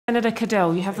Senator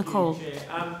Cadell, you have the call.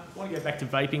 I want to go back to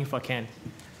vaping if I can.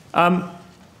 I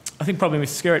think probably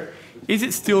Mr Skerritt, is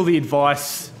it still the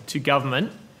advice to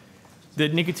government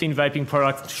that nicotine vaping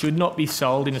products should not be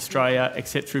sold in Australia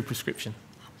except through prescription?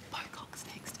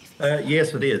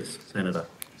 Yes, it is, Senator.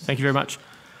 Thank you very much.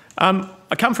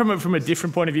 I come from a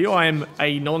different point of view. I am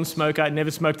a non-smoker,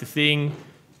 never smoked a thing,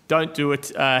 don't do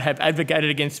it, have advocated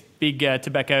against big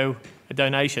tobacco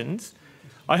donations.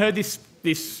 I heard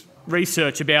this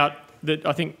research about that.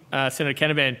 I think Senator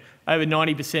Canavan, over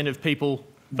 90% of people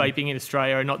vaping in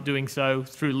Australia are not doing so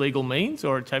through legal means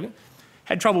or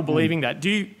had trouble believing that. Do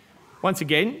you, once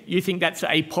again, you think that's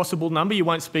a possible number? You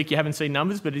won't speak, you haven't seen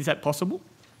numbers, but is that possible?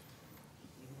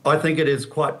 I think it is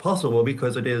quite possible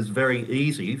because it is very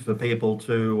easy for people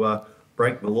to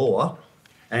break the law.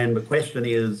 And the question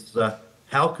is,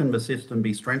 how can the system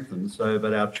be strengthened so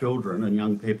that our children and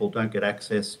young people don't get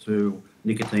access to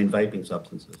nicotine vaping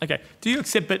substances? Okay. Do you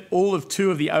accept that all of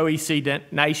two of the OECD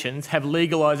nations have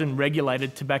legalised and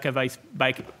regulated tobacco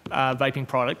vaping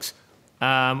products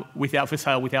for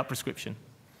sale without prescription?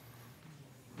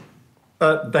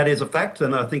 That is a fact,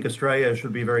 and I think Australia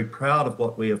should be very proud of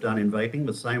what we have done in vaping,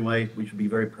 the same way we should be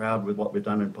very proud with what we've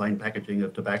done in plain packaging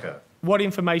of tobacco. What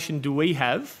information do we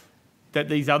have that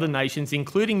these other nations,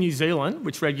 including New Zealand,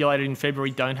 which regulated in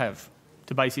February, don't have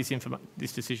to base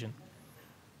this decision?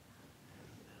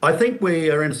 I think we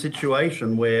are in a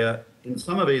situation where in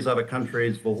some of these other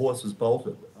countries the horse is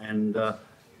bolted, and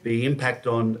the impact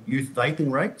on youth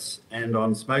vaping rates and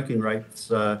on smoking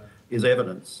rates is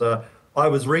evidence. I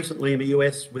was recently in the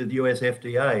US with US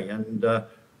FDA, and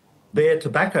their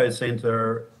tobacco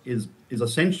centre is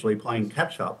essentially playing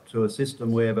catch-up to a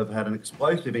system where they've had an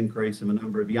explosive increase in the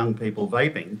number of young people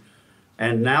vaping.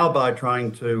 And now by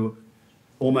trying to,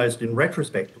 almost in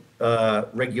retrospect,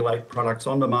 regulate products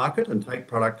on the market and take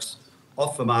products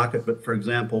off the market that, for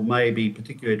example, may be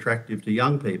particularly attractive to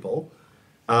young people,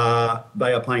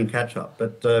 they are playing catch-up,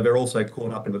 but they're also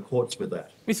caught up in the courts with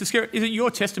that. Mr Skerritt, is it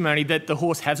your testimony that the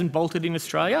horse hasn't bolted in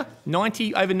Australia?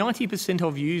 Over 90%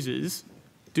 of users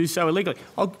do so illegally.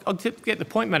 I'll get the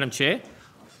point, Madam Chair.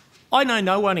 I know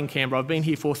no one in Canberra. I've been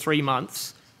here for 3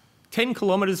 months. 10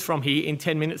 kilometres from here in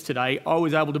 10 minutes today, I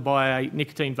was able to buy a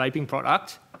nicotine vaping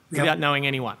product without knowing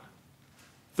anyone.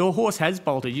 The horse has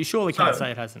bolted. You surely can't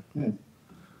say it hasn't.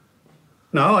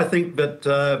 No, I think that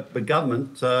the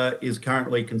government is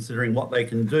currently considering what they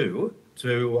can do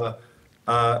to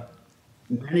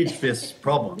manage this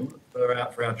problem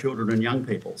for our children and young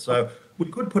people. So we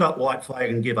could put up white flag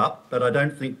and give up, but I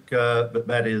don't think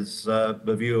that is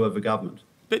the view of the government.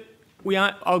 But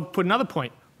I'll put another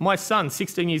point. My son,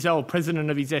 16 years old, president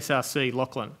of his SRC,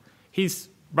 Lachlan, his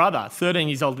brother, 13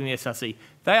 years old in the SRC,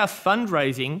 they are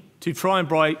fundraising to try and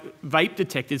buy vape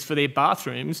detectors for their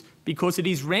bathrooms because it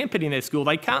is rampant in their school.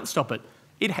 They can't stop it.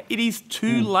 It is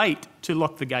too late to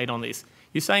lock the gate on this.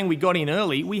 You're saying we got in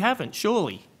early. We haven't,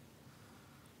 surely.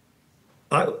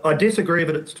 I disagree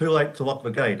that it's too late to lock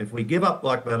the gate. If we give up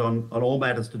like that on all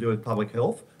matters to do with public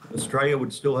health, Australia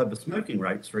would still have the smoking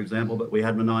rates, for example, that we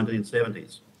had in the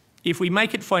 1970s. If we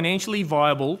make it financially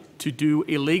viable to do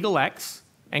illegal acts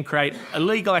and create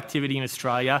illegal activity in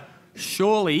Australia,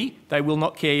 surely they will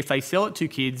not care if they sell it to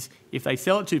kids, if they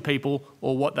sell it to people,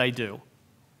 or what they do.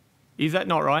 Is that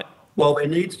not right? Well, there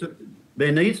needs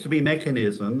to be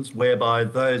mechanisms whereby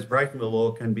those breaking the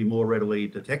law can be more readily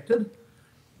detected,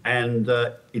 and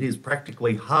it is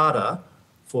practically harder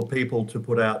for people to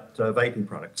put out vaping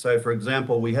products. So, for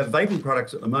example, we have vaping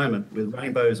products at the moment with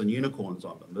rainbows and unicorns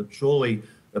on them that surely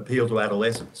appeal to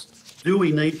adolescents. Do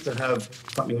we need to have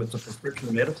something that's a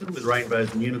prescription medicine with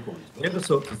rainbows and unicorns? They're the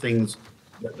sorts of things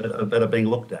that are being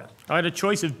looked at. I had a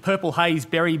choice of purple haze,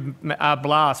 berry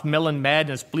blast, melon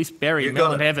madness, bliss berry,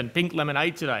 melon heaven, pink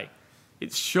lemonade today.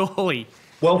 It's surely...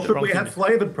 Well, should we have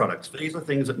flavoured products? These are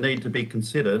things that need to be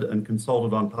considered and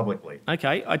consulted on publicly.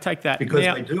 Okay, I take that. Because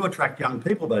they do attract young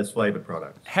people, those flavoured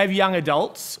products. Have young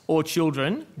adults or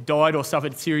children died or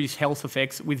suffered serious health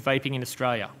effects with vaping in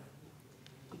Australia?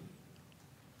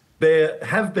 There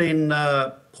have been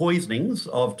poisonings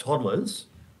of toddlers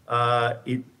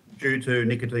due to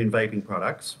nicotine vaping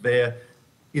products. There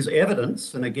is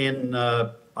evidence, and again,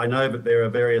 I know that there are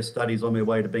various studies on their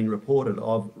way to being reported,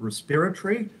 of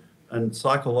respiratory and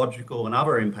psychological and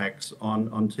other impacts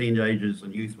on teenagers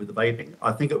and youth with vaping.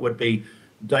 I think it would be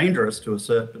dangerous to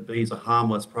assert that these are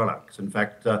harmless products. In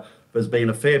fact, there's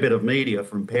been a fair bit of media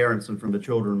from parents and from the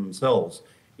children themselves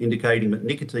indicating that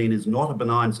nicotine is not a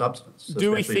benign substance.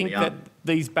 Do we think that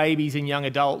these babies and young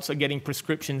adults are getting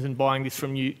prescriptions and buying this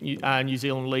from New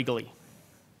Zealand legally?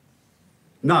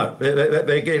 No,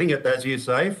 they're getting it, as you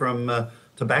say, from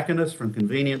tobacconists, from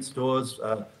convenience stores,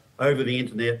 over the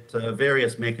internet,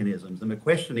 various mechanisms. And the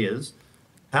question is,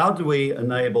 how do we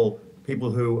enable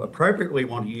people who appropriately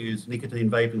want to use nicotine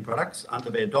vaping products under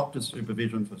their doctor's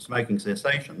supervision for smoking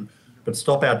cessation, but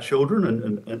stop our children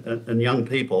and young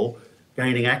people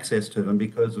gaining access to them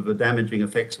because of the damaging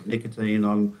effects of nicotine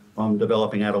on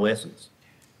developing adolescents?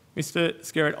 Mr.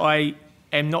 Skerritt, I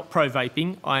am not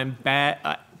pro-vaping. I am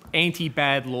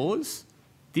anti-bad laws.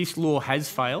 This law has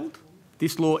failed.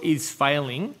 This law is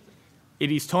failing.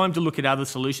 It is time to look at other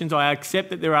solutions. I accept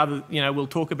that there are other, we'll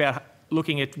talk about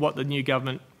looking at what the new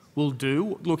government will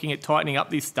do, looking at tightening up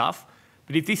this stuff.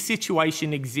 But if this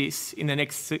situation exists in the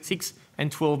next 6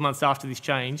 and 12 months after this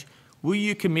change, will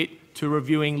you commit to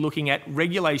reviewing, looking at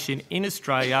regulation in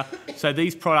Australia so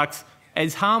these products,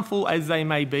 as harmful as they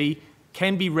may be,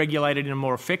 can be regulated in a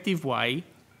more effective way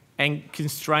and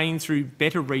constrained through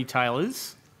better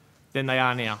retailers than they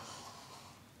are now?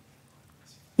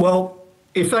 Well,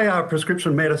 if they are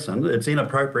prescription medicine, it's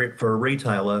inappropriate for a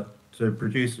retailer to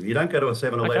produce them. You don't go to a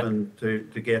 7-Eleven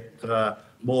to get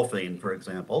morphine, for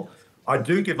example. I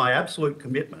do give my absolute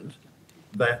commitment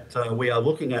that we are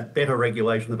looking at better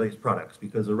regulation of these products,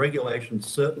 because the regulation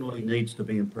certainly needs to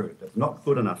be improved. It's not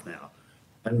good enough now.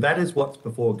 And that is what's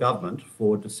before government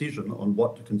for decision on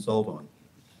what to consult on.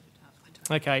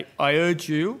 Okay, I urge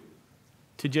you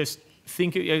to just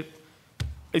think,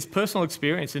 it's personal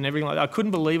experience and everything like that. I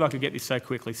couldn't believe I could get this so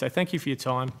quickly. So thank you for your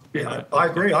time. Yeah, I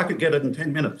agree. I could get it in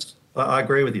 10 minutes. I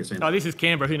agree with you, Senator. Oh, this is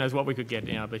Canberra. Who knows what we could get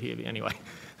now, but here, anyway.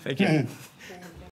 Thank you.